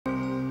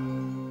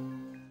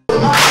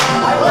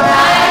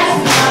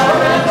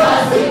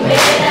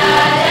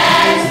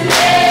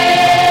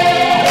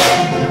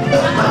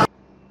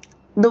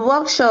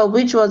workshop,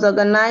 which was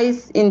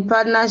organized in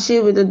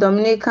partnership with the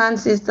Dominican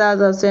Sisters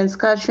of St.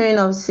 Catherine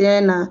of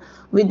Siena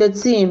with the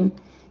theme,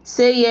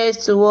 Say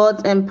Yes to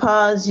What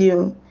Empowers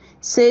You,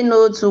 Say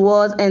No to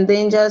What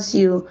Endangers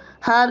You,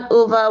 had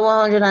over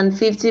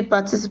 150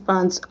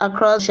 participants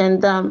across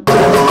Shendam.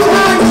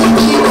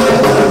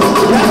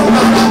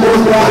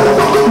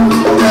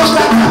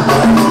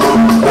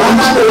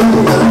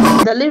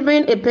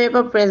 Delivering a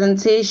paper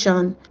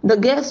presentation, the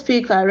guest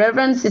speaker,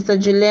 Reverend Sister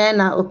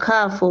Juliana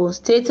Okafor,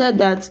 stated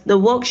that the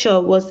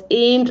workshop was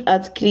aimed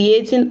at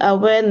creating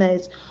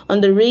awareness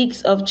on the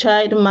risks of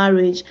child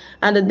marriage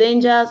and the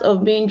dangers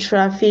of being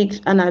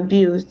trafficked and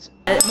abused.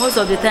 Most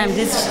of the time,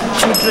 these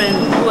children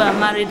who are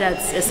married at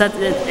a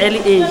certain early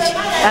age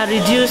are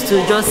reduced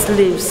to just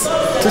slaves,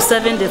 to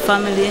serving the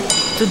family,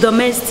 to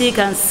domestic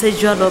and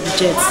sexual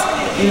objects,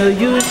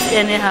 used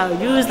anyhow,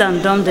 used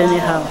and dumped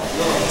anyhow.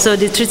 So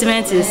the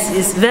treatment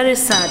is very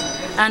sad,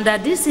 and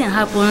that this thing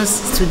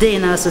happens today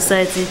in our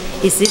society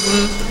is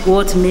even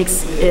what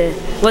makes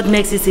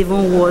it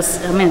even worse.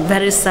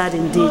 Very sad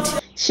indeed.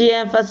 She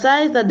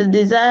emphasized that the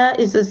desire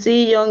is to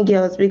see young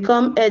girls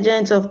become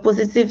agents of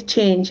positive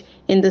change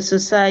in the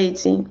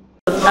society.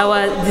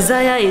 Our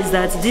desire is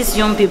that these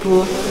young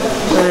people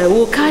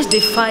will catch the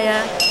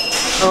fire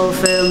of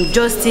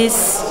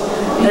justice,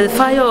 the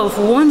fire of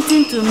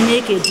wanting to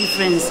make a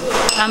difference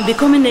and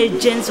becoming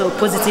agents of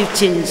positive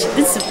change.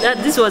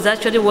 This was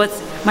actually what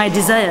my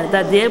desire,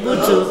 that they're able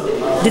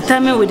to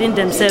determine within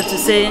themselves to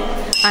say,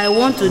 I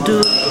want to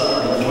do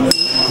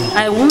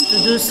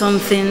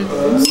something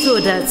so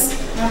that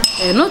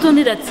not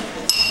only that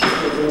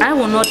I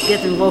will not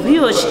get involved, he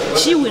or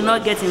she will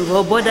not get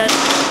involved, but that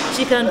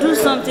she can do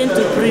something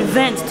to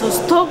prevent, to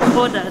stop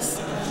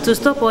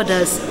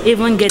others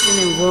even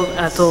getting involved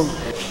at all.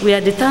 We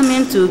are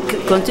determined to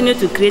continue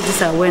to create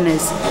this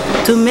awareness,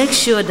 to make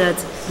sure that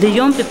the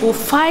young people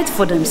fight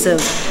for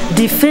themselves,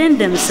 defend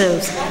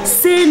themselves,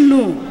 say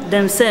no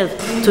themselves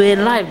to a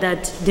life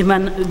that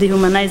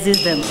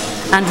dehumanizes them,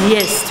 and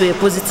yes, to a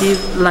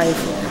positive life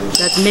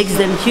that makes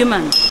them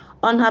human.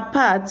 On her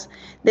part,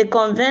 the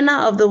convener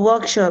of the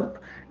workshop,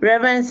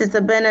 Reverend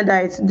Sister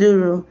Benedict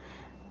Duru,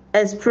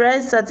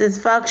 expressed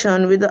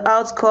satisfaction with the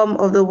outcome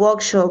of the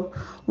workshop,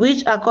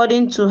 which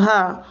according to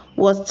her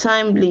was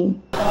timely.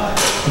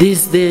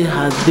 This day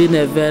has been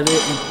a very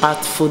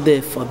impactful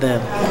day for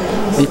them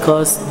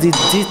because the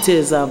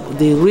details of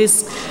the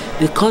risk,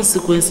 the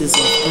consequences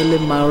of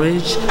early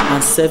marriage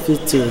and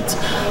servitude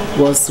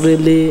was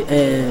really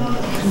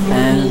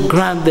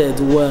grounded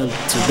well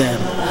to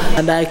them.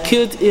 And I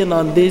cued in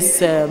on this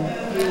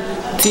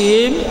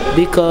theme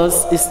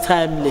because it's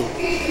timely.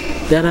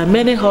 There are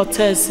many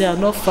hotels here,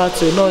 no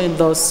factory, no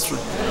industry.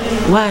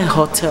 Why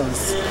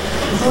hotels?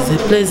 It's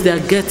a place they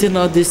are getting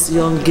all these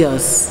young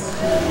girls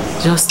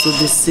just to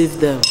deceive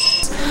them.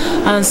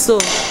 And so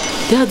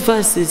the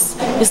advice is,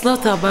 it's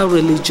not about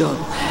religion,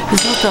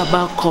 it's not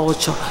about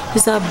culture,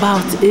 it's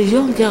about a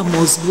young girl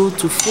must go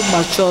to full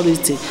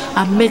maturity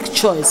and make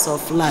choice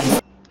of life.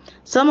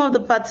 Some of the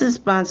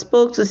participants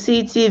spoke to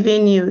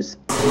CTV News.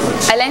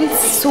 I learned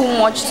so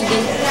much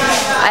today.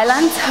 I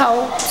learned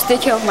how to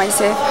take care of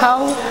myself,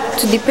 how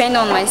to depend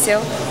on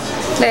myself,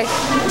 like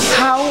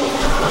how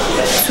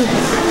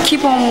to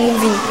keep on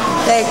moving.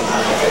 Like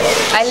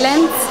I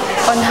learned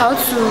on how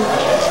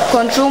to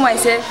control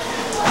myself,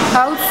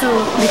 how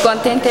to be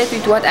contented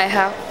with what I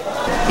have.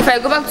 If I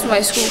go back to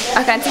my school,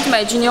 I can teach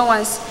my junior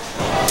ones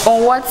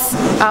on what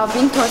I've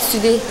been taught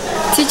today,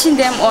 teaching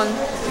them on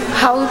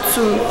how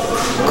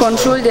to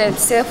control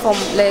themselves from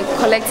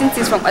collecting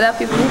things from other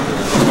people,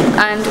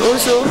 and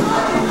also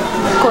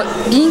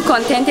being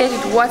contented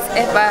with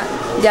whatever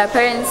their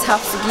parents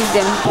have to give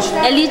them.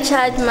 Early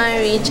child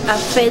marriage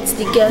affects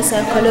the girl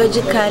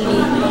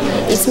psychologically.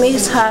 It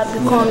makes her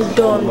become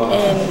dumb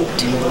and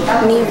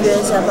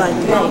nervous about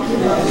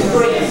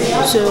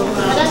life. So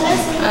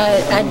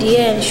at the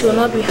end, she will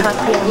not be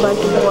happy about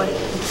the boy.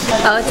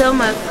 I'll tell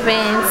my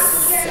friends,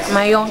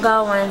 my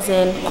younger ones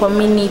and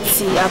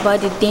community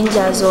about the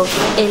dangers of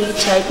early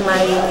child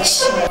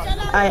marriage.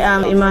 I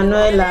am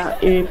Emanuela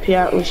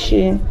Iripia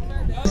Oshie,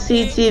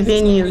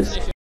 CTV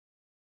News.